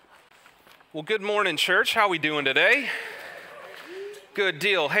Well, good morning, church. How we doing today? Good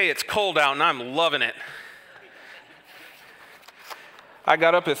deal. Hey, it's cold out and I'm loving it. I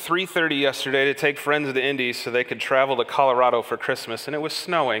got up at 3:30 yesterday to take friends to the Indies so they could travel to Colorado for Christmas, and it was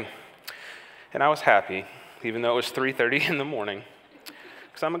snowing. And I was happy, even though it was 3:30 in the morning,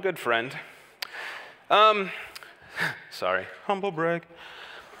 because I'm a good friend. Sorry, humble brag.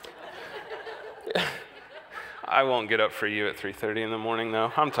 I won't get up for you at 3:30 in the morning,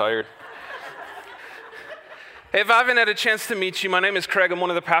 though. I'm tired. Hey, if I haven't had a chance to meet you, my name is Craig. I'm one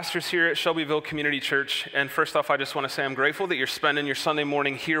of the pastors here at Shelbyville Community Church. And first off, I just want to say I'm grateful that you're spending your Sunday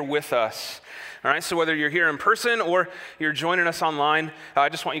morning here with us. All right, so whether you're here in person or you're joining us online, I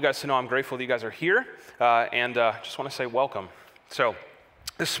just want you guys to know I'm grateful that you guys are here, and just want to say welcome. So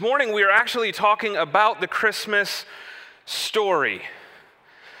this morning we are actually talking about the Christmas story.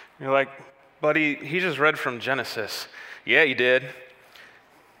 You're like, buddy, he just read from Genesis. Yeah, he did.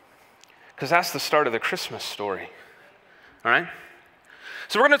 Because that's the start of the Christmas story, all right?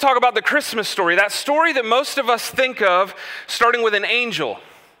 So we're going to talk about the Christmas story, that story that most of us think of starting with an angel.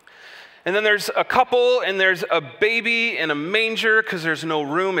 And then there's a couple, and there's a baby in a manger because there's no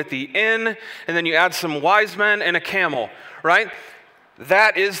room at the inn. And then you add some wise men and a camel, right?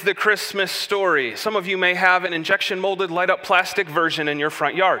 That is the Christmas story. Some of you may have an injection molded light up plastic version in your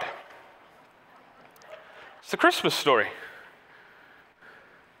front yard. It's the Christmas story.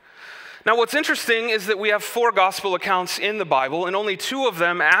 Now, what's interesting is that we have 4 gospel accounts in the Bible, and only 2 of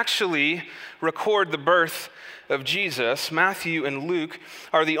them actually record the birth of Jesus. Matthew and Luke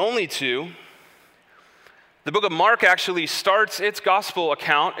are the only 2. The book of Mark actually starts its gospel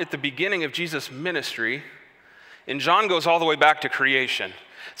account at the beginning of Jesus' ministry, and John goes all the way back to creation.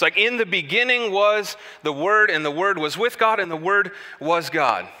 It's like, in the beginning was the Word, and the Word was with God, and the Word was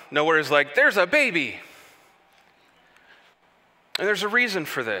God. Nowhere is like, there's a baby. And there's a reason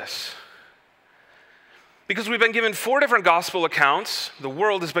for this. Because we've been given 4 different gospel accounts. The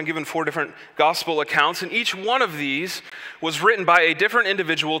world has been given 4 different gospel accounts, and each one of these was written by a different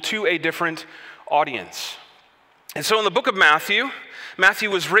individual to a different audience. And so in the book of Matthew, Matthew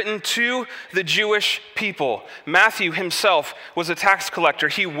was written to the Jewish people. Matthew himself was a tax collector.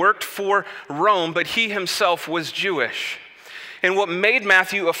 He worked for Rome, but he himself was Jewish. And what made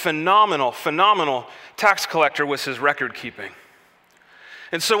Matthew a phenomenal tax collector was his record keeping.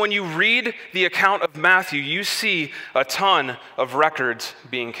 And so when you read the account of Matthew, you see a ton of records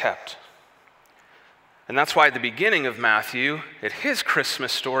being kept. And that's why at the beginning of Matthew, at his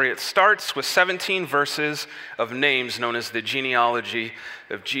Christmas story, it starts with 17 verses of names known as the genealogy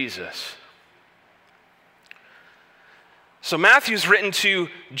of Jesus. So Matthew's written to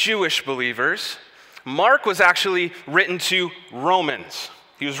Jewish believers. Mark was actually written to Romans.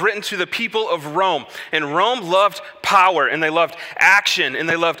 He was written to the people of Rome, and Rome loved power, and they loved action, and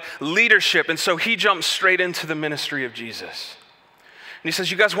they loved leadership, and so he jumped straight into the ministry of Jesus. And he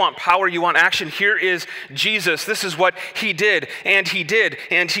says, you guys want power, you want action? Here is Jesus. This is what he did, and he did,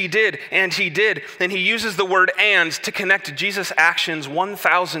 and he did, and he did. And he uses the word "and" to connect Jesus' actions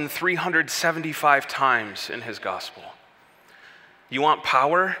 1,375 times in his gospel. You want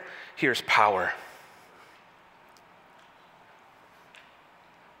power? Here's power.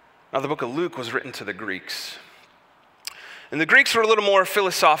 Now, the book of Luke was written to the Greeks. And the Greeks were a little more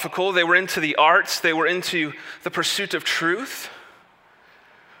philosophical. They were into the arts. They were into the pursuit of truth.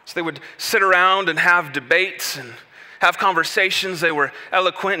 So they would sit around and have debates and have conversations. They were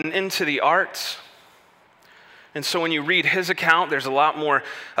eloquent and into the arts. And so when you read his account, there's a lot more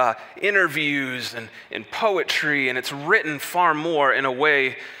interviews and poetry, and it's written far more in a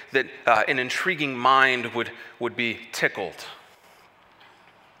way that an intriguing mind would be tickled.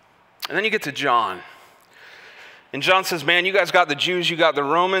 And then you get to John. And John says, man, you guys got the Jews, you got the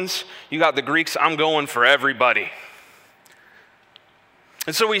Romans, you got the Greeks, I'm going for everybody.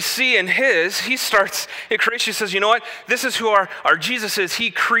 And so we see in he starts at creation, he says, you know what? This is who our Jesus is.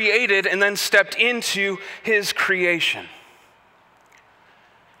 He created and then stepped into his creation.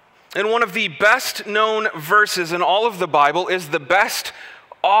 And one of the best known verses in all of the Bible is the best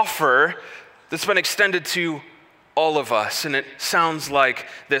offer that's been extended to all of us, and it sounds like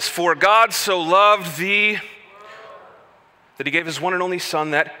this: for God so loved that he gave his one and only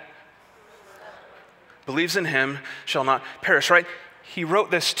Son, that believes in him shall not perish, right? He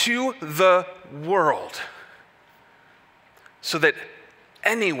wrote this to the world so that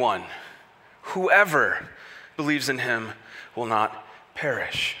anyone, whoever believes in him will not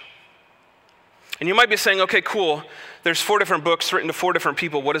perish. And you might be saying, okay, cool, there's 4 different books written to 4 different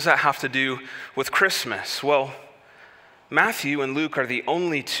people. What does that have to do with Christmas? Well, Matthew and Luke are the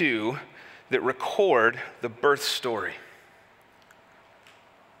only 2 that record the birth story.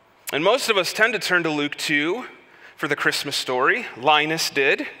 And most of us tend to turn to Luke 2 for the Christmas story. Linus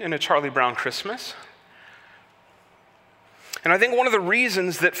did in A Charlie Brown Christmas. And I think one of the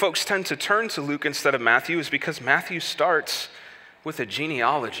reasons that folks tend to turn to Luke instead of Matthew is because Matthew starts with a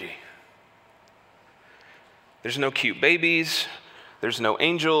genealogy. There's no cute babies, there's no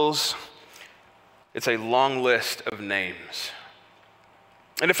angels. It's a long list of names.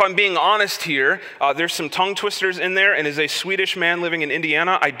 And if I'm being honest here, there's some tongue twisters in there, and as a Swedish man living in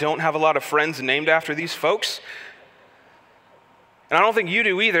Indiana, I don't have a lot of friends named after these folks. And I don't think you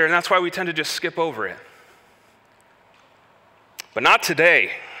do either, and that's why we tend to just skip over it. But not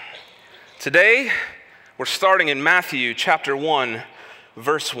today. Today, we're starting in Matthew chapter 1,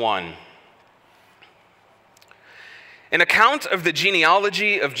 verse 1. An account of the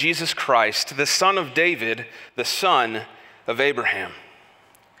genealogy of Jesus Christ, the son of David, the son of Abraham.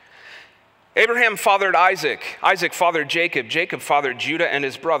 Abraham fathered Isaac. Isaac fathered Jacob. Jacob fathered Judah and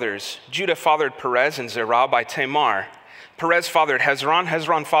his brothers. Judah fathered Perez and Zerah by Tamar. Perez fathered Hezron.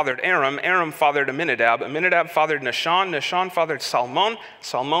 Hezron fathered Aram. Aram fathered Aminadab. Aminadab fathered Nahshon. Nahshon fathered Salmon.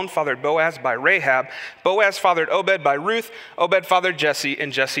 Salmon fathered Boaz by Rahab. Boaz fathered Obed by Ruth. Obed fathered Jesse,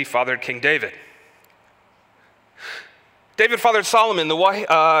 and Jesse fathered King David. David fathered Solomon,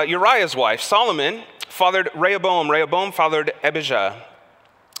 Uriah's wife. Solomon fathered Rehoboam. Rehoboam fathered Abijah.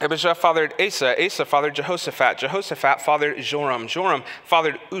 Abijah fathered Asa. Asa fathered Jehoshaphat. Jehoshaphat fathered Joram. Joram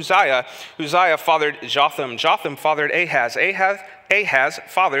fathered Uzziah. Uzziah fathered Jotham. Jotham fathered Ahaz. Ahaz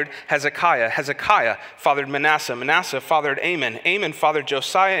fathered Hezekiah. Hezekiah fathered Manasseh. Manasseh fathered Amon. Amon fathered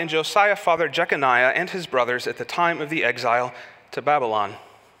Josiah. And Josiah fathered Jeconiah and his brothers at the time of the exile to Babylon.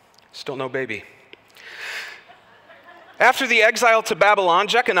 Still no baby. After the exile to Babylon,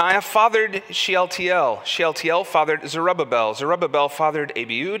 Jeconiah fathered Shealtiel. Shealtiel fathered Zerubbabel. Zerubbabel fathered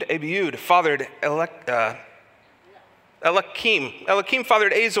Abiud. Abiud fathered Eliakim. Eliakim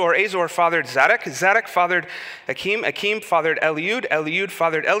fathered Azor. Azor fathered Zadok. Zadok fathered Akim. Akim fathered Eliud. Eliud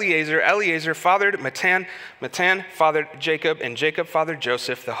fathered Eleazar. Eleazar fathered Matan. Matan fathered Jacob. And Jacob fathered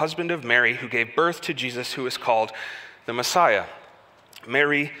Joseph, the husband of Mary, who gave birth to Jesus, who is called the Messiah.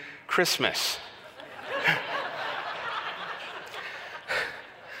 Merry Christmas.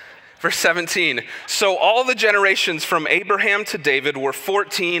 Verse 17, so all the generations from Abraham to David were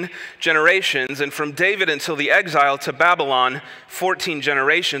 14 generations, and from David until the exile to Babylon, 14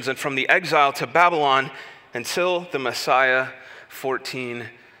 generations, and from the exile to Babylon until the Messiah, 14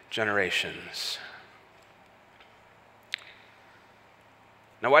 generations.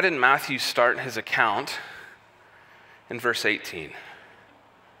 Now, why didn't Matthew start his account in verse 18?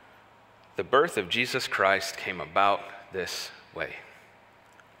 The birth of Jesus Christ came about this way.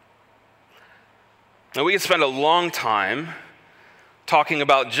 Now, we could spend a long time talking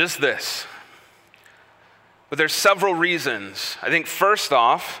about just this, but there's several reasons. I think first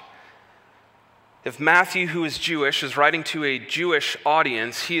off, if Matthew, who is Jewish, is writing to a Jewish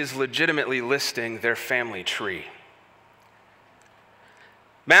audience, he is legitimately listing their family tree.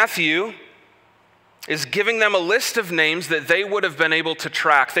 Matthew is giving them a list of names that they would have been able to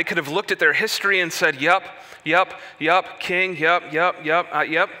track. They could have looked at their history and said, yep, king, yep.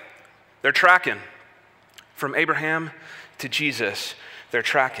 They're tracking. From Abraham to Jesus, they're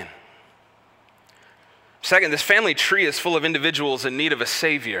tracking. Second, this family tree is full of individuals in need of a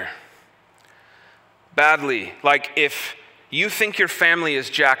savior. Badly. Like, if you think your family is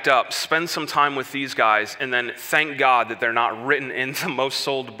jacked up, spend some time with these guys and then thank God that they're not written in the most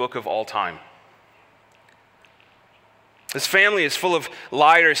sold book of all time. This family is full of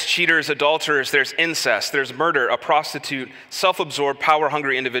liars, cheaters, adulterers. There's incest, there's murder, a prostitute, self-absorbed,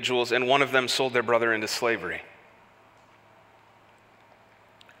 power-hungry individuals, and one of them sold their brother into slavery.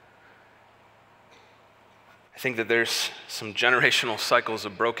 I think that there's some generational cycles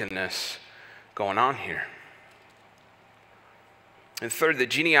of brokenness going on here. And third, the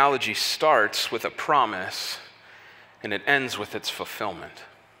genealogy starts with a promise and it ends with its fulfillment.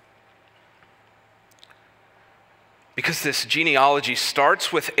 Because this genealogy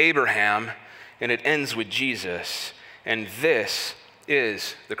starts with Abraham and it ends with Jesus. And this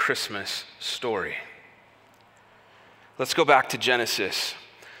is the Christmas story. Let's go back to Genesis.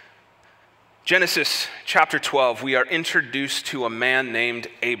 Genesis chapter 12, we are introduced to a man named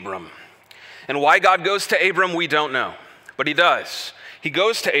Abram. And why God goes to Abram, we don't know, but he does. He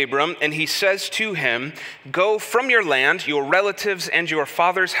goes to Abram and he says to him, go from your land, your relatives, and your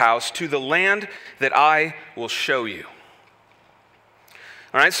father's house to the land that I will show you.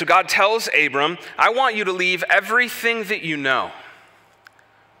 All right, so God tells Abram, I want you to leave everything that you know.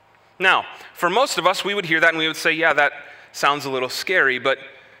 Now, for most of us, we would hear that and we would say, yeah, that sounds a little scary, but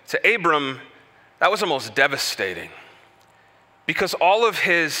to Abram, that was almost devastating. Because all of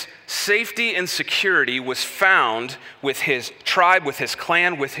his safety and security was found with his tribe, with his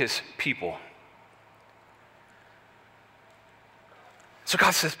clan, with his people. So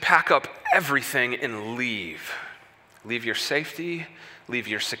God says, pack up everything and leave. Leave your safety, leave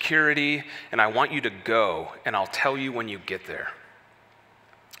your security, and I want you to go, and I'll tell you when you get there.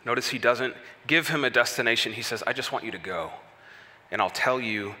 Notice he doesn't give him a destination. He says, I just want you to go, and I'll tell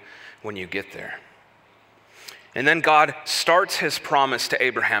you when you get there. And then God starts his promise to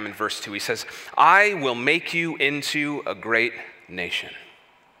Abraham in verse 2. He says, I will make you into a great nation.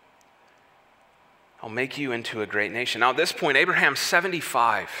 I'll make you into a great nation. Now at this point, Abraham's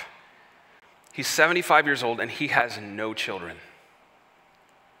 75. He's 75 years old and he has no children.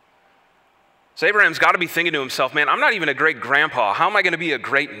 So Abraham's got to be thinking to himself, man, I'm not even a great grandpa. How am I going to be a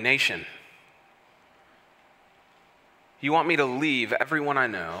great nation? You want me to leave everyone I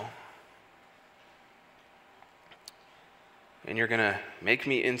know, and you're going to make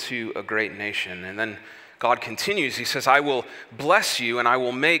me into a great nation. And then God continues. He says, I will bless you and I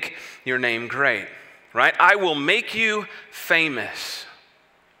will make your name great. Right? I will make you famous.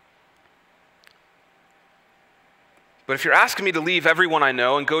 But if you're asking me to leave everyone I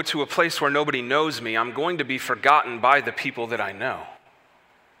know and go to a place where nobody knows me, I'm going to be forgotten by the people that I know.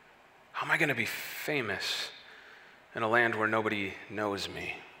 How am I going to be famous in a land where nobody knows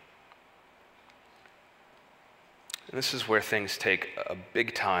me? And this is where things take a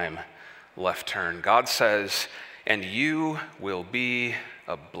big time left turn. God says, and you will be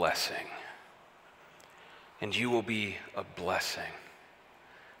a blessing. And you will be a blessing.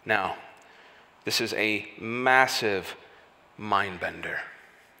 Now, this is a massive mind bender.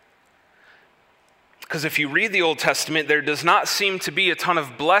 Because if you read the Old Testament, there does not seem to be a ton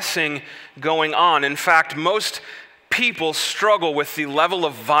of blessing going on. In fact, most people struggle with the level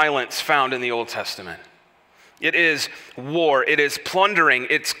of violence found in the Old Testament. It is war, it is plundering,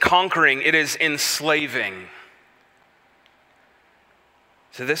 it's conquering, it is enslaving.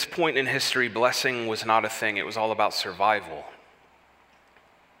 To this point in history, blessing was not a thing. It was all about survival.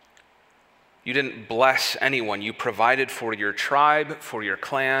 You didn't bless anyone. You provided for your tribe, for your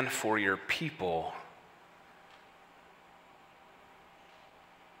clan, for your people.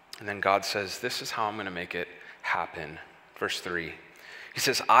 And then God says, this is how I'm going to make it happen. Verse 3. He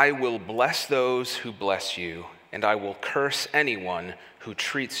says, I will bless those who bless you, and I will curse anyone who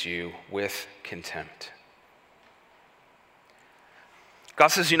treats you with contempt. God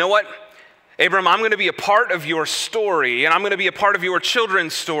says, you know what? Abram, I'm going to be a part of your story, and I'm going to be a part of your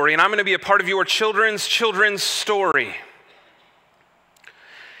children's story, and I'm going to be a part of your children's story.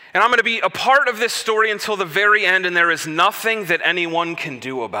 And I'm going to be a part of this story until the very end, and there is nothing that anyone can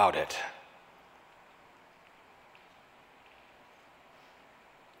do about it.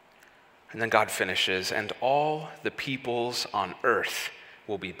 And then God finishes, and all the peoples on earth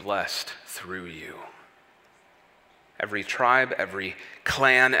will be blessed through you. Every tribe, every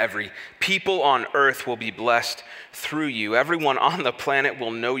clan, every people on earth will be blessed through you. Everyone on the planet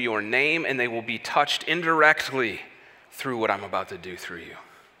will know your name, and they will be touched indirectly through what I'm about to do through you.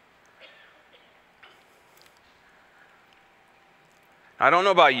 I don't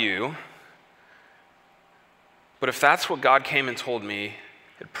know about you, but if that's what God came and told me,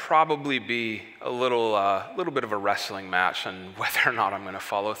 it'd probably be a little bit of a wrestling match on whether or not I'm going to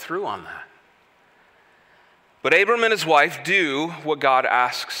follow through on that. But Abram and his wife do what God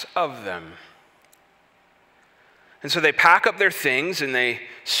asks of them. And so they pack up their things and they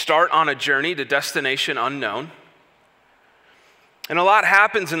start on a journey to destination unknown. And a lot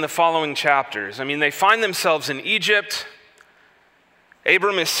happens in the following chapters. I mean, they find themselves in Egypt.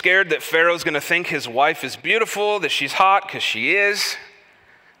 Abram is scared that Pharaoh's going to think his wife is beautiful, that she's hot, because she is.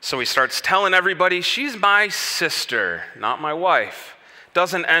 So he starts telling everybody, she's my sister, not my wife.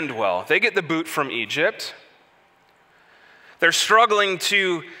 Doesn't end well. They get the boot from Egypt. They're struggling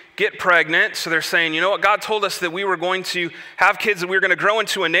to get pregnant, so they're saying, you know what, God told us that we were going to have kids, that we were going to grow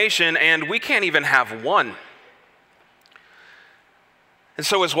into a nation, and we can't even have one. And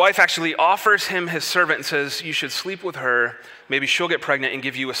so his wife actually offers him his servant and says, you should sleep with her, maybe she'll get pregnant and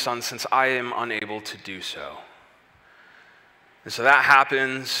give you a son since I am unable to do so. And so that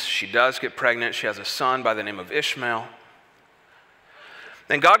happens, she does get pregnant, she has a son by the name of Ishmael.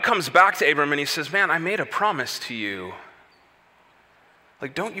 Then God comes back to Abram and he says, man, I made a promise to you.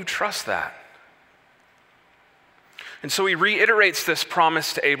 Like, don't you trust that? And so he reiterates this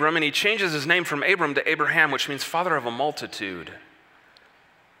promise to Abram, and he changes his name from Abram to Abraham, which means father of a multitude.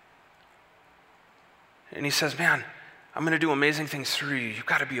 And he says, man, I'm going to do amazing things through you. You've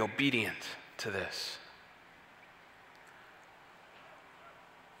got to be obedient to this.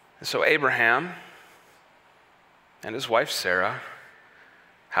 And so Abraham and his wife Sarah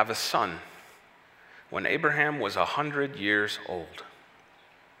have a son when Abraham was 100 years old.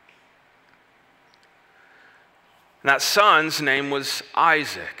 And that son's name was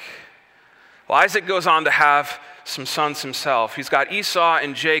Isaac. Well, Isaac goes on to have some sons himself. He's got Esau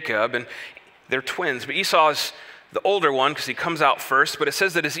and Jacob, and they're twins, but Esau is the older one because he comes out first, but it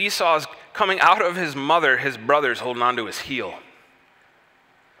says that as Esau is coming out of his mother, his brother's holding on to his heel.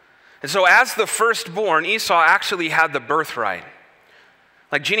 And so as the firstborn, Esau actually had the birthright.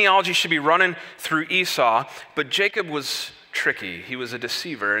 Like genealogy should be running through Esau, but Jacob was tricky. He was a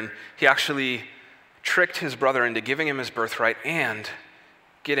deceiver, and he actually tricked his brother into giving him his birthright and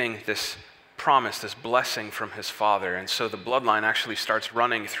getting this promise, this blessing from his father. And so the bloodline actually starts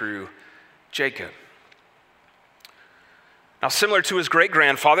running through Jacob. Now, similar to his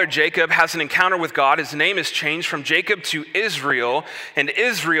great-grandfather, Jacob has an encounter with God. His name is changed from Jacob to Israel, and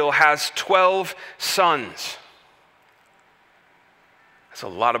Israel has 12 sons. That's a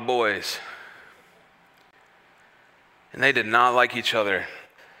lot of boys. And they did not like each other.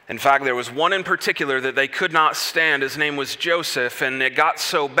 In fact, there was one in particular that they could not stand. His name was Joseph, and it got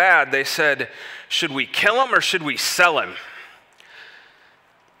so bad, they said, should we kill him or should we sell him?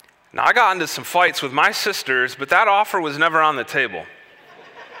 Now, I got into some fights with my sisters, but that offer was never on the table.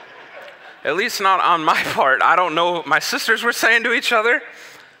 At least not on my part. I don't know what my sisters were saying to each other.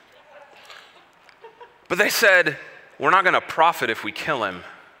 But they said, we're not going to profit if we kill him,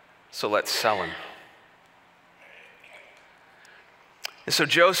 so let's sell him. And so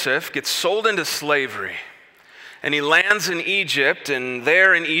Joseph gets sold into slavery, and he lands in Egypt, and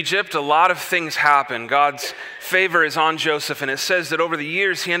there in Egypt, a lot of things happen. God's favor is on Joseph, and it says that over the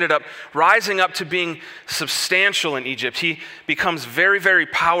years, he ended up rising up to being substantial in Egypt. He becomes very, very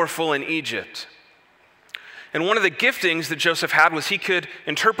powerful in Egypt. And one of the giftings that Joseph had was he could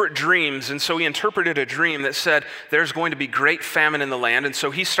interpret dreams, and so he interpreted a dream that said there's going to be great famine in the land, and so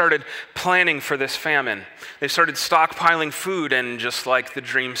he started planning for this famine. They started stockpiling food, and just like the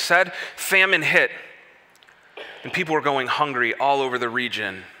dream said, famine hit. And people were going hungry all over the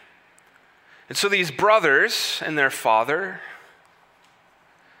region. And so these brothers and their father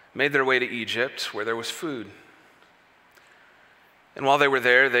made their way to Egypt where there was food. And while they were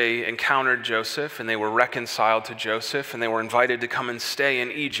there, they encountered Joseph, and they were reconciled to Joseph, and they were invited to come and stay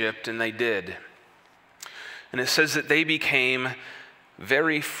in Egypt, and they did. And it says that they became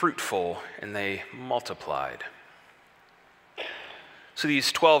very fruitful, and they multiplied. So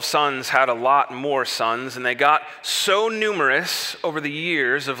these 12 sons had a lot more sons, and they got so numerous over the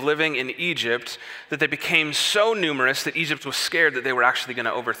years of living in Egypt that they became so numerous that Egypt was scared that they were actually going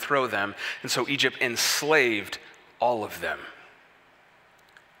to overthrow them. And so Egypt enslaved all of them.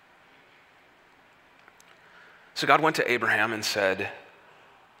 So God went to Abraham and said,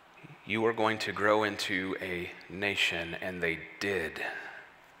 you are going to grow into a nation, and they did.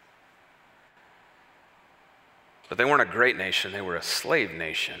 But they weren't a great nation, they were a slave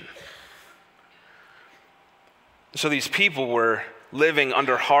nation. So these people were living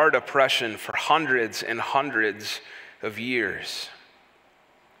under hard oppression for hundreds and hundreds of years.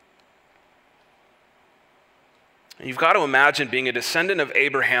 And you've got to imagine being a descendant of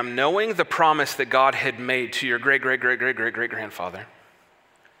Abraham, knowing the promise that God had made to your great-great-great-great-great-great-grandfather.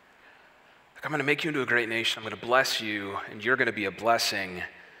 Like, I'm going to make you into a great nation, I'm going to bless you, and you're going to be a blessing.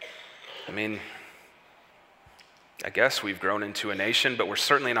 I mean, I guess we've grown into a nation, but we're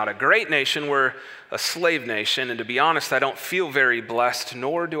certainly not a great nation. We're a slave nation, and to be honest, I don't feel very blessed,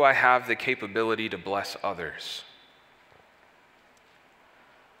 nor do I have the capability to bless others.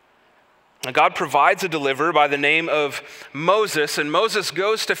 And God provides a deliverer by the name of Moses, and Moses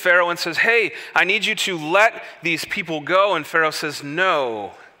goes to Pharaoh and says, hey, I need you to let these people go, and Pharaoh says,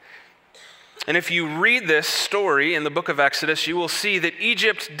 no. And if you read this story in the book of Exodus, you will see that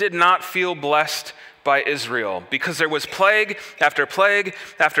Egypt did not feel blessed by Israel, because there was plague after plague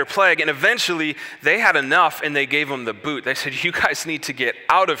after plague, and eventually they had enough and they gave them the boot. They said, you guys need to get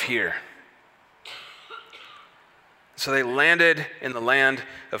out of here. So they landed in the land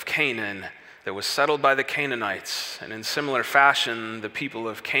of Canaan that was settled by the Canaanites, and in similar fashion, the people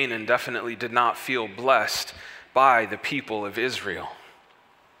of Canaan definitely did not feel blessed by the people of Israel.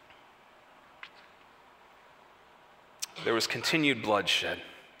 There was continued bloodshed.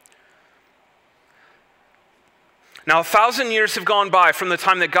 Now, 1,000 years have gone by from the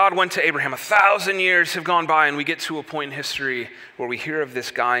time that God went to Abraham. 1,000 years have gone by, and we get to a point in history where we hear of this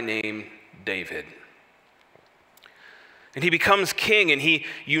guy named David. And he becomes king, and he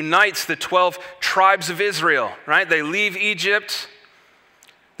unites the 12 tribes of Israel, right? They leave Egypt.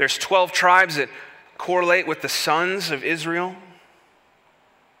 There's 12 tribes that correlate with the sons of Israel.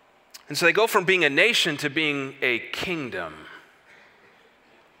 And so they go from being a nation to being a kingdom.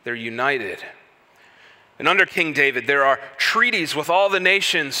 They're united. And under King David, there are treaties with all the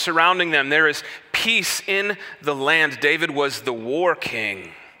nations surrounding them. There is peace in the land. David was the war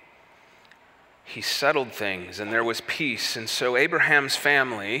king. He settled things, and there was peace. And so Abraham's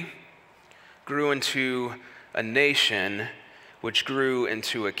family grew into a nation, which grew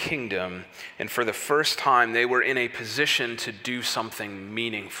into a kingdom. And for the first time, they were in a position to do something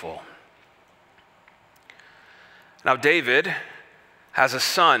meaningful. Now, David has a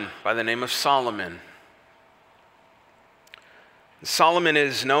son by the name of Solomon. Solomon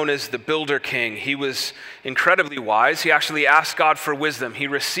is known as the builder king. He was incredibly wise. He actually asked God for wisdom. He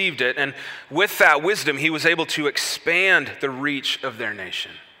received it. And with that wisdom, he was able to expand the reach of their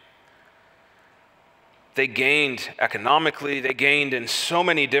nation. They gained economically. They gained in so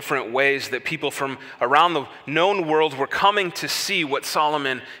many different ways that people from around the known world were coming to see what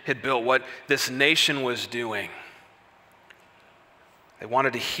Solomon had built, what this nation was doing. They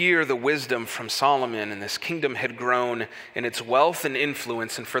wanted to hear the wisdom from Solomon, and this kingdom had grown in its wealth and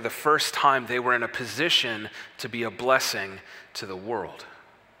influence, and for the first time they were in a position to be a blessing to the world.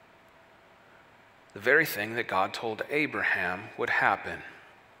 The very thing that God told Abraham would happen.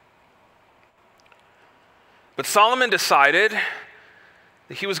 But Solomon decided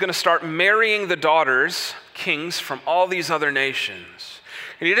that he was going to start marrying the daughters, kings from all these other nations.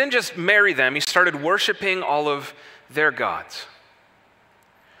 And he didn't just marry them, he started worshiping all of their gods.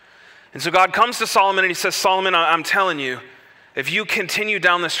 And so God comes to Solomon and he says, Solomon, I'm telling you, if you continue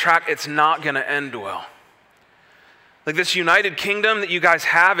down this track, it's not going to end well. Like this united kingdom that you guys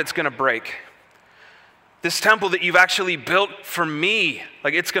have, it's going to break. This temple that you've actually built for me,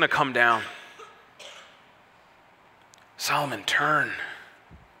 like it's going to come down. Solomon, turn.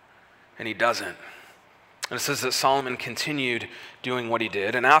 And he doesn't. And it says that Solomon continued doing what he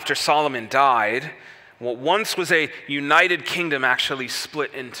did. And after Solomon died, what once was a united kingdom actually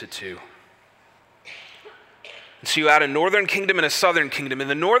split into two. And so you had a northern kingdom and a southern kingdom. And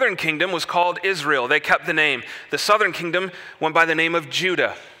the northern kingdom was called Israel. They kept the name. The southern kingdom went by the name of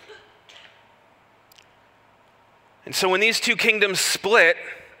Judah. And so when these two kingdoms split,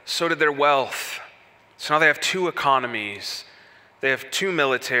 so did their wealth. So now they have two economies. They have two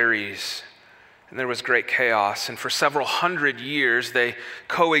militaries. And there was great chaos. And for several hundred years, they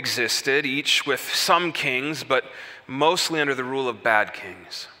coexisted, each with some kings, but mostly under the rule of bad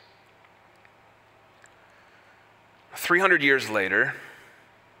kings. 300 years later,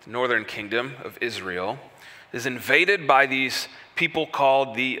 the northern kingdom of Israel is invaded by these people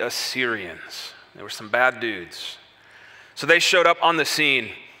called the Assyrians. They were some bad dudes. So they showed up on the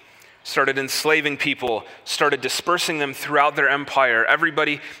scene, started enslaving people, started dispersing them throughout their empire.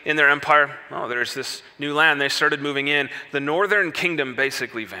 Everybody in their empire, oh, there's this new land. They started moving in. The northern kingdom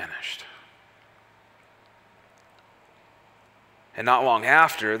basically vanished. And not long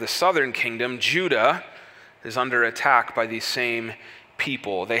after, the southern kingdom, Judah, is under attack by these same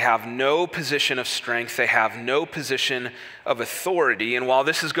people. They have no position of strength. They have no position of authority. And while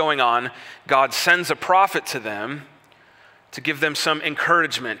this is going on, God sends a prophet to them to give them some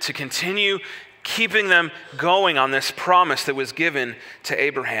encouragement, to continue keeping them going on this promise that was given to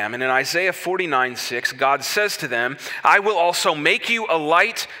Abraham. And in Isaiah 49:6, God says to them, I will also make you a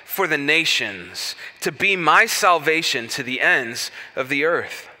light for the nations, to be my salvation to the ends of the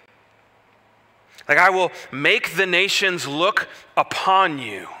earth. Like I will make the nations look upon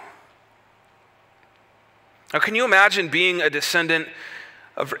you. Now, can you imagine being a descendant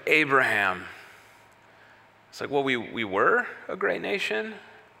of Abraham? It's like, well, we were a great nation.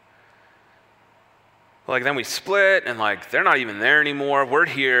 Like then we split and like they're not even there anymore. We're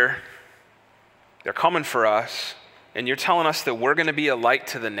here. They're coming for us. And you're telling us that we're going to be a light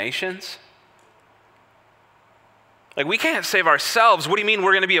to the nations? Like we can't save ourselves. What do you mean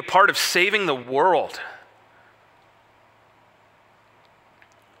we're going to be a part of saving the world?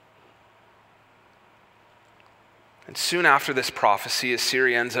 And soon after this prophecy,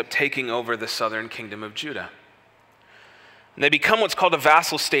 Assyria ends up taking over the southern kingdom of Judah. And they become what's called a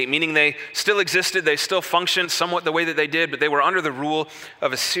vassal state, meaning they still existed, they still functioned somewhat the way that they did, but they were under the rule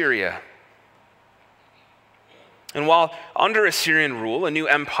of Assyria. And while under Assyrian rule, a new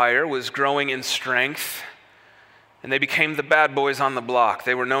empire was growing in strength, and they became the bad boys on the block.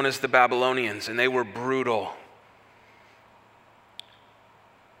 They were known as the Babylonians, and they were brutal.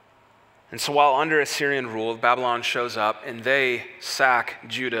 And so while under Assyrian rule, Babylon shows up, and they sack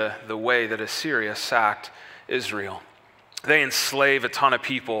Judah the way that Assyria sacked Israel. They enslave a ton of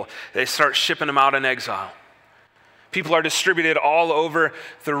people. They start shipping them out in exile. People are distributed all over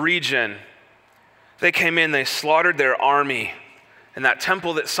the region. They came in, they slaughtered their army. And that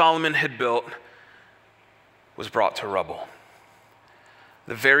temple that Solomon had built was brought to rubble.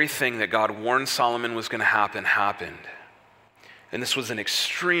 The very thing that God warned Solomon was going to happen happened. And this was an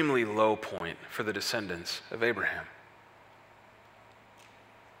extremely low point for the descendants of Abraham.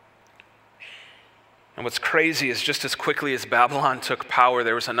 And what's crazy is just as quickly as Babylon took power,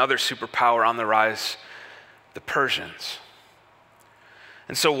 there was another superpower on the rise, the Persians.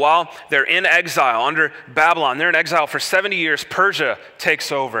 And so while they're in exile under Babylon, they're in exile for 70 years, Persia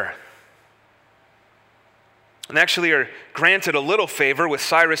takes over. And they actually are granted a little favor with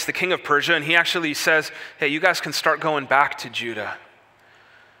Cyrus, the king of Persia, and he actually says, hey, you guys can start going back to Judah.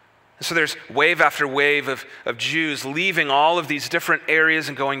 And so there's wave after wave of Jews leaving all of these different areas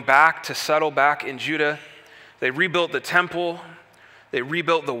and going back to settle back in Judah. They rebuilt the temple. They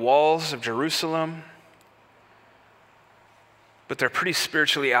rebuilt the walls of Jerusalem. But they're pretty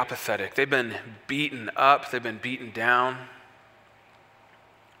spiritually apathetic. They've been beaten up. They've been beaten down.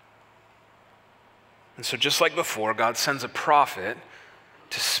 And so just like before, God sends a prophet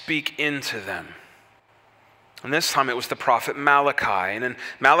to speak into them. And this time it was the prophet Malachi. And in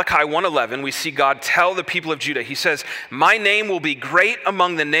Malachi 1:11, we see God tell the people of Judah, he says, my name will be great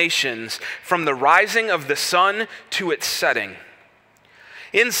among the nations from the rising of the sun to its setting.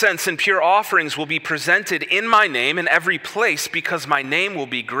 Incense and pure offerings will be presented in my name in every place because my name will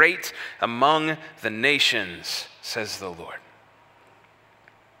be great among the nations, says the Lord.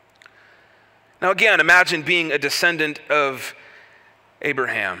 Now again, imagine being a descendant of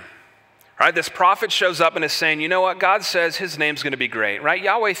Abraham. Right? This prophet shows up and is saying, you know what? God says his name's going to be great, right?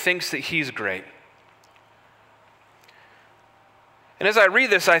 Yahweh thinks that he's great. And as I read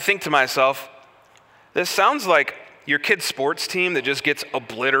this, I think to myself, this sounds like your kid's sports team that just gets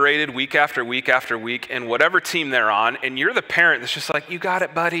obliterated week after week after week in whatever team they're on, and you're the parent that's just like, you got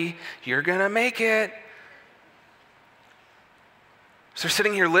it, buddy. You're going to make it. So they're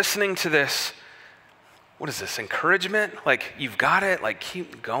sitting here listening to this. What is this, encouragement? Like, you've got it, like,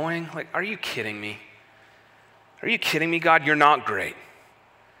 keep going. Like, are you kidding me? Are you kidding me, God? You're not great.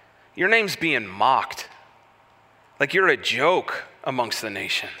 Your name's being mocked. Like, you're a joke amongst the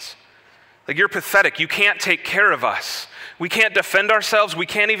nations. Like, you're pathetic. You can't take care of us. We can't defend ourselves. We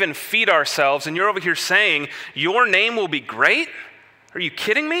can't even feed ourselves. And you're over here saying, your name will be great? Are you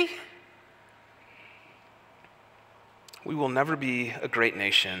kidding me? We will never be a great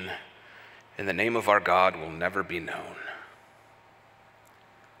nation, and the name of our God will never be known.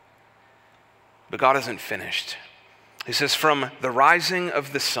 But God isn't finished. He says, from the rising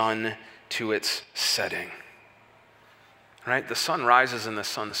of the sun to its setting. Right? The sun rises and the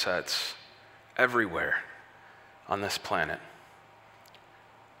sun sets everywhere on this planet.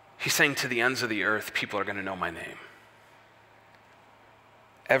 He's saying to the ends of the earth, people are going to know my name.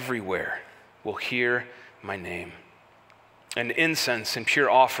 Everywhere will hear my name. And incense and pure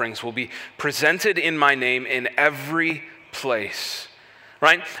offerings will be presented in my name in every place.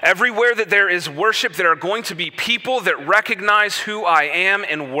 Right? Everywhere that there is worship, there are going to be people that recognize who I am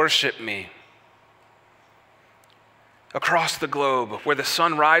and worship me. Across the globe, where the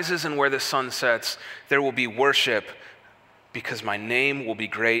sun rises and where the sun sets, there will be worship because my name will be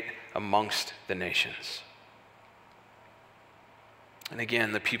great amongst the nations. And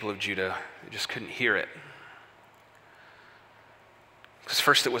again, the people of Judah, they just couldn't hear it. Because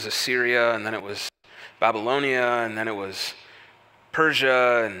first it was Assyria, and then it was Babylonia, and then it was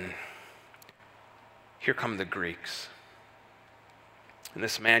Persia, and here come the Greeks. And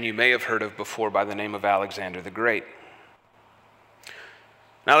this man you may have heard of before by the name of Alexander the Great.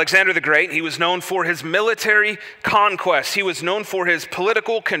 Alexander the Great, he was known for his military conquests. He was known for his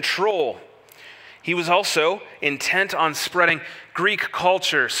political control. He was also intent on spreading Greek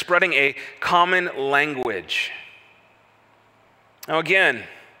culture, spreading a common language. Now again,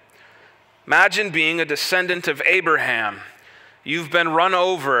 imagine being a descendant of Abraham. You've been run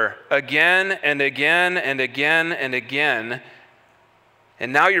over again and again and again and again,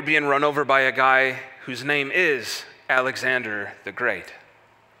 and now you're being run over by a guy whose name is Alexander the Great.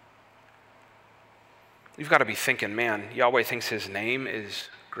 You've got to be thinking, man, Yahweh thinks his name is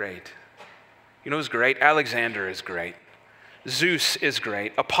great. You know who's great? Alexander is great. Zeus is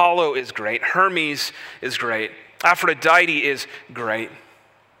great. Apollo is great. Hermes is great. Aphrodite is great.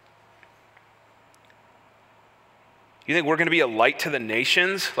 You think we're going to be a light to the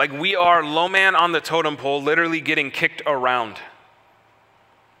nations? Like we are low man on the totem pole, literally getting kicked around.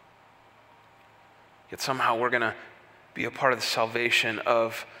 Yet somehow we're going to be a part of the salvation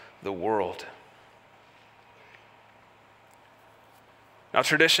of the world. Now,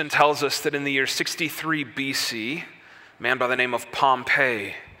 tradition tells us that in the year 63 BC, a man by the name of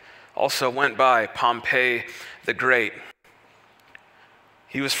Pompey also went by Pompey the Great.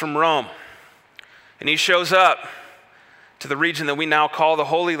 He was from Rome. And he shows up to the region that we now call the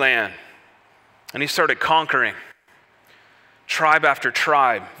Holy Land. And he started conquering. Tribe after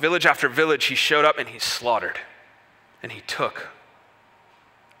tribe, village after village, he showed up and he slaughtered. And he took.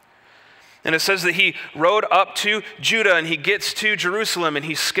 And it says that he rode up to Judah and he gets to Jerusalem and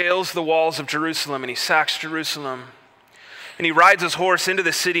he scales the walls of Jerusalem and he sacks Jerusalem. And he rides his horse into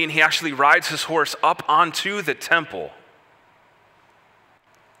the city and he actually rides his horse up onto the temple.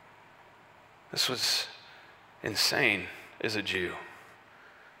 This was insane as a Jew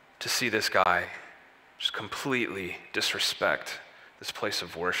to see this guy just completely disrespect this place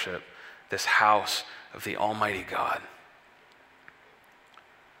of worship, this house of the Almighty God.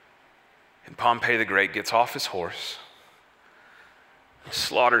 And Pompey the Great gets off his horse, he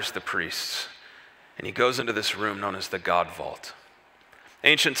slaughters the priests, and he goes into this room known as the God Vault.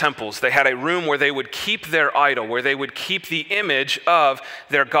 Ancient temples, they had a room where they would keep their idol, where they would keep the image of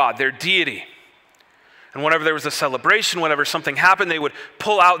their God, their deity. And whenever there was a celebration, whenever something happened, they would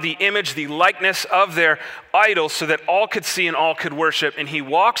pull out the image, the likeness of their idol so that all could see and all could worship. And he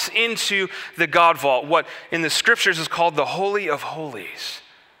walks into the God Vault, what in the scriptures is called the Holy of Holies.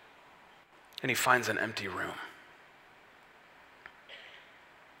 And he finds an empty room.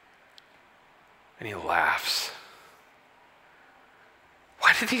 And he laughs.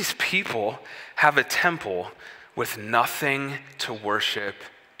 Why do these people have a temple with nothing to worship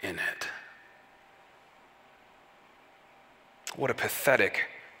in it? What a pathetic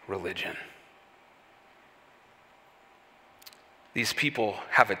religion. These people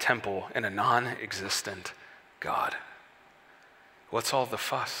have a temple and a non-existent God. What's all the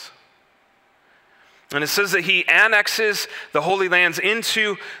fuss? And it says that he annexes the Holy Lands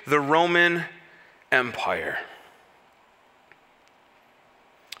into the Roman Empire.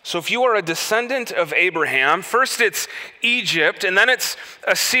 So if you are a descendant of Abraham, first it's Egypt, and then it's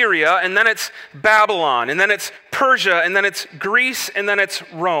Assyria, and then it's Babylon, and then it's Persia, and then it's Greece, and then it's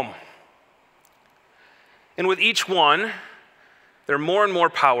Rome. And with each one, they're more and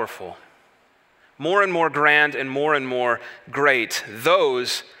more powerful, more and more grand, and more great.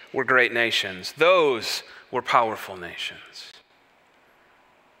 Those were great nations. Those were powerful nations.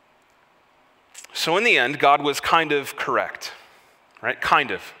 So in the end, God was kind of correct. Right? Kind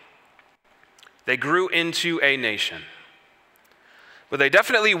of. They grew into a nation. But they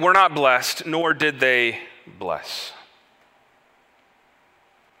definitely were not blessed, nor did they bless.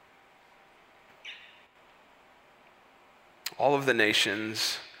 All of the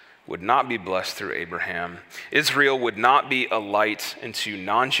nations would not be blessed through Abraham. Israel would not be a light into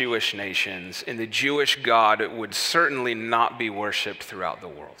non-Jewish nations, and the Jewish God would certainly not be worshiped throughout the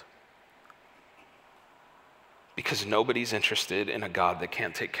world. Because nobody's interested in a God that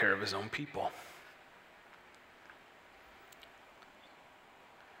can't take care of his own people.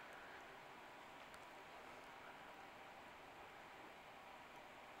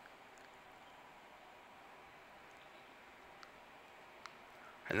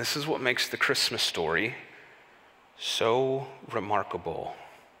 And this is what makes the Christmas story so remarkable.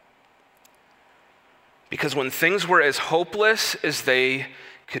 Because when things were as hopeless as they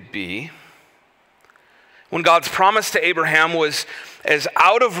could be, when God's promise to Abraham was as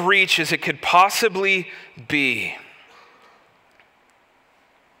out of reach as it could possibly be,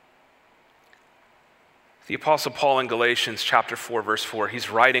 the Apostle Paul in Galatians chapter 4, verse 4, he's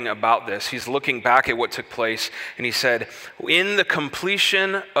writing about this. He's looking back at what took place, and he said, in the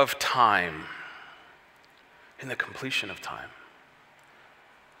completion of time,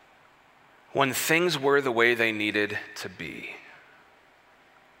 when things were the way they needed to be,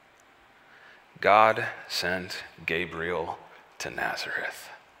 God sent Gabriel to Nazareth.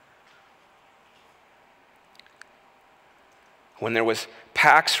 When there was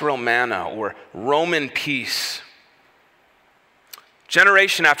Pax Romana, or Roman peace,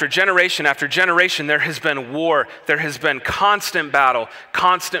 generation after generation after generation, there has been war, there has been constant battle,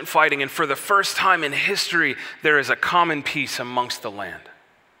 constant fighting, and for the first time in history, there is a common peace amongst the land.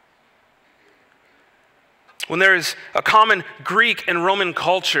 When there is a common Greek and Roman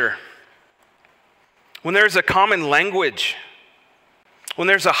culture, when there's a common language, when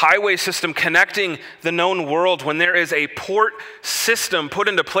there's a highway system connecting the known world, when there is a port system put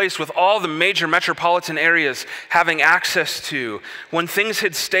into place with all the major metropolitan areas having access to, when things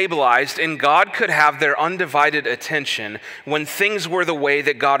had stabilized and God could have their undivided attention, when things were the way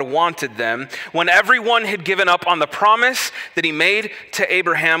that God wanted them, when everyone had given up on the promise that he made to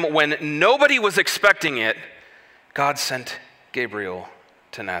Abraham, when nobody was expecting it, God sent Gabriel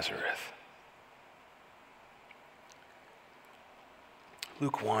to Nazareth.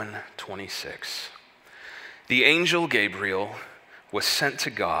 Luke 1:26. The angel Gabriel was sent to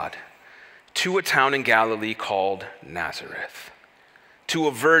God to a town in Galilee called Nazareth, to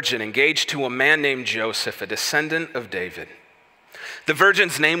a virgin engaged to a man named Joseph, a descendant of David. The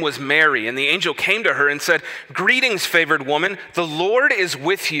virgin's name was Mary, and the angel came to her and said, "Greetings, favored woman, the Lord is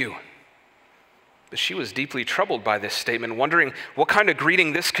with you." But she was deeply troubled by this statement, wondering what kind of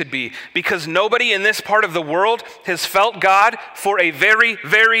greeting this could be, because nobody in this part of the world has felt God for a very,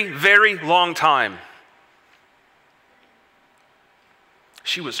 very, very long time.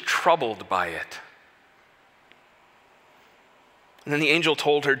 She was troubled by it. And then the angel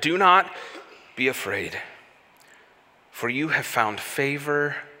told her, "Do not be afraid, for you have found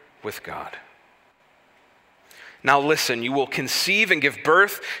favor with God. Now listen, you will conceive and give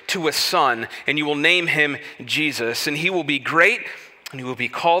birth to a son, and you will name him Jesus, and he will be great, and he will be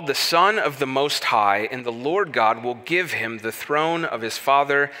called the Son of the Most High, and the Lord God will give him the throne of his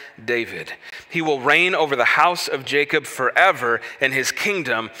father David. He will reign over the house of Jacob forever, and his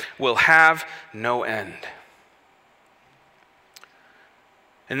kingdom will have no end."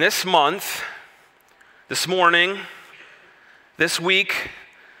 And this month, this morning, this week,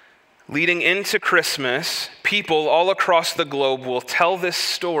 leading into Christmas, people all across the globe will tell this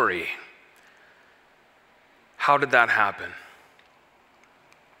story. How did that happen?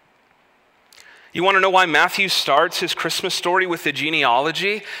 You want to know why Matthew starts his Christmas story with the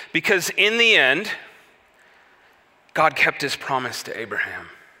genealogy? Because in the end, God kept his promise to Abraham.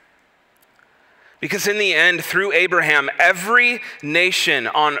 Because in the end, through Abraham, every nation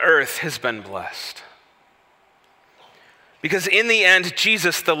on earth has been blessed. Because in the end,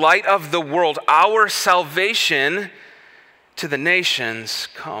 Jesus, the light of the world, our salvation to the nations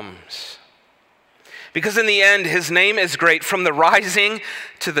comes. Because in the end, his name is great. From the rising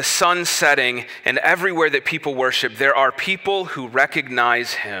to the sun setting, and everywhere that people worship, there are people who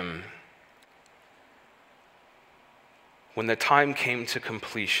recognize him. When the time came to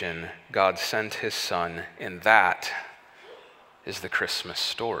completion, God sent his son, and that is the Christmas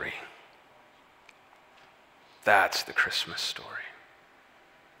story. That's the Christmas story.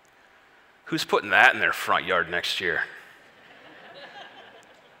 Who's putting that in their front yard next year?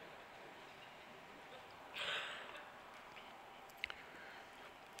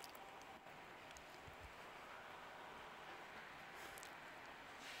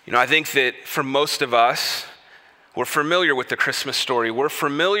 You know, I think that for most of us, we're familiar with the Christmas story. We're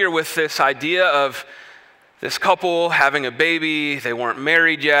familiar with this idea of this couple having a baby. They weren't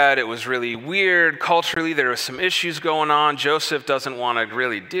married yet. It was really weird. Culturally, there were some issues going on. Joseph doesn't want to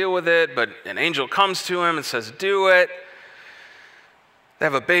really deal with it, but an angel comes to him and says, "Do it." They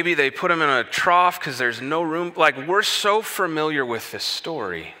have a baby. They put him in a trough because there's no room. Like, we're so familiar with this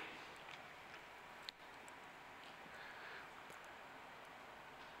story.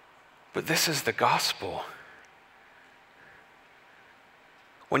 But this is the gospel.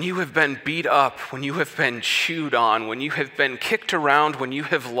 When you have been beat up, when you have been chewed on, when you have been kicked around, when you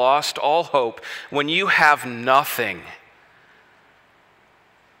have lost all hope, when you have nothing,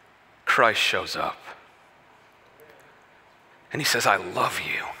 Christ shows up. And he says, "I love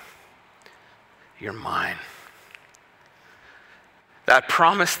you. You're mine." That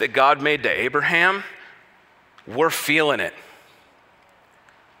promise that God made to Abraham, we're feeling it.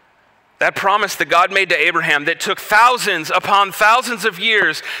 That promise that God made to Abraham that took thousands upon thousands of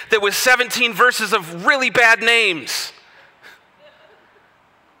years, that was 17 verses of really bad names.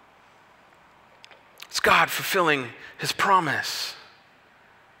 It's God fulfilling his promise.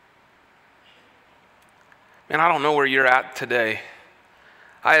 And I don't know where you're at today.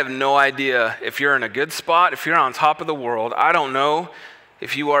 I have no idea if you're in a good spot, if you're on top of the world. I don't know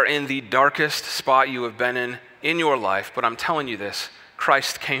if you are in the darkest spot you have been in your life, but I'm telling you this.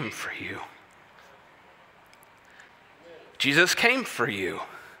 Christ came for you. Jesus came for you.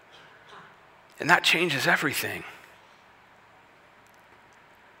 And that changes everything.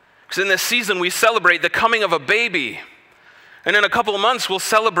 Because in this season, we celebrate the coming of a baby. And in a couple of months, we'll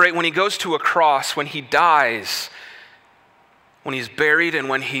celebrate when he goes to a cross, when he dies, when he's buried, and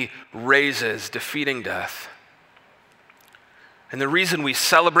when he raises, defeating death. And the reason we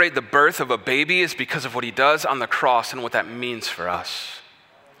celebrate the birth of a baby is because of what he does on the cross and what that means for us.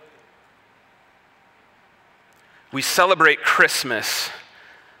 We celebrate Christmas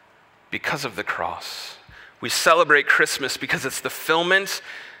because of the cross. We celebrate Christmas because it's the fulfillment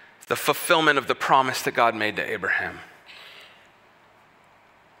of the promise that God made to Abraham.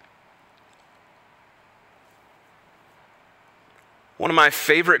 One of my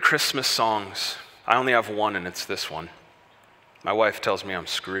favorite Christmas songs, I only have one, and it's this one. My wife tells me I'm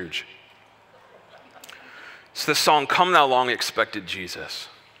Scrooge. It's the song, "Come Thou Long Expected Jesus."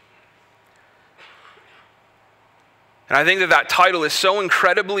 And I think that that title is so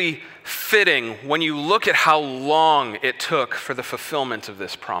incredibly fitting when you look at how long it took for the fulfillment of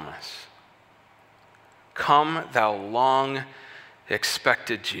this promise. Come, thou long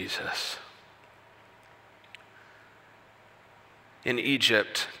expected Jesus. In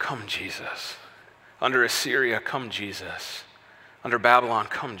Egypt, come Jesus. Under Assyria, come Jesus. Under Babylon,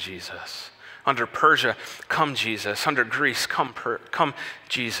 come Jesus. Under Persia, come Jesus. Under Greece, come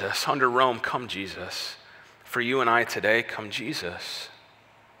Jesus. Under Rome, come Jesus. For you and I today, come Jesus.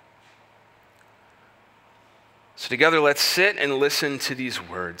 So together, let's sit and listen to these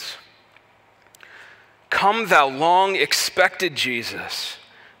words. Come, thou long expected Jesus,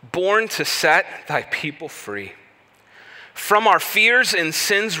 born to set thy people free. From our fears and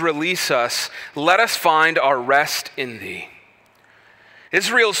sins release us. Let us find our rest in thee.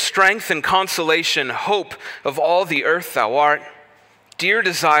 Israel's strength and consolation, hope of all the earth thou art, dear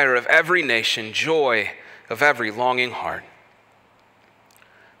desire of every nation, joy of every longing heart.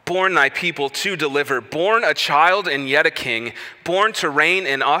 Born thy people to deliver, born a child and yet a king, born to reign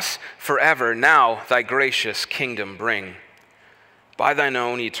in us forever, now thy gracious kingdom bring. By thine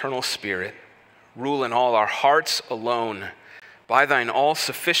own eternal Spirit, rule in all our hearts alone. By thine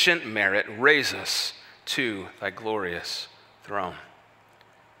all-sufficient merit, raise us to thy glorious throne.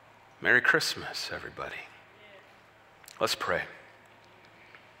 Merry Christmas, everybody. Let's pray.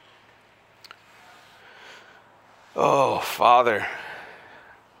 Oh, Father,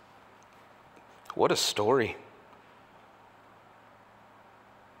 what a story.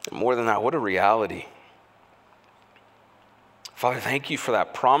 And more than that, what a reality. Father, thank you for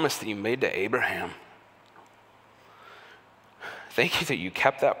that promise that you made to Abraham. Thank you that you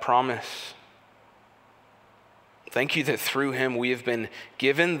kept that promise. Thank you that through him we have been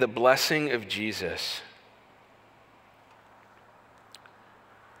given the blessing of Jesus.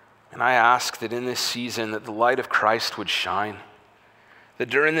 And I ask that in this season that the light of Christ would shine. That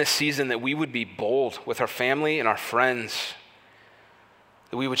during this season that we would be bold with our family and our friends.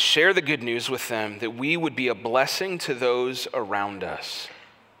 That we would share the good news with them. That we would be a blessing to those around us.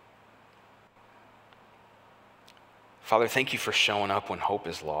 Father, thank you for showing up when hope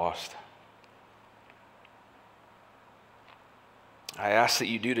is lost. I ask that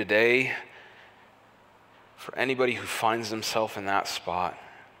you do today for anybody who finds themselves in that spot,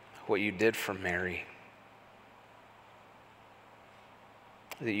 what you did for Mary.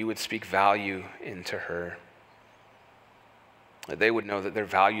 That you would speak value into her. That they would know that they're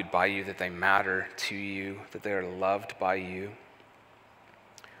valued by you, that they matter to you, that they are loved by you.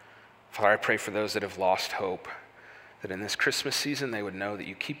 Father, I pray for those that have lost hope, that in this Christmas season they would know that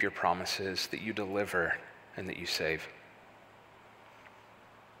you keep your promises, that you deliver, and that you save.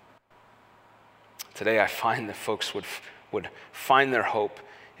 Today I find that folks would find their hope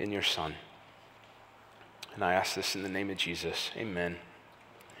in your Son. And I ask this in the name of Jesus. Amen.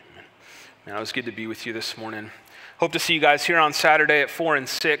 Amen. Man, it was good to be with you this morning. Hope to see you guys here on Saturday at 4 and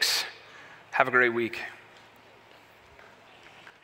 6. Have a great week.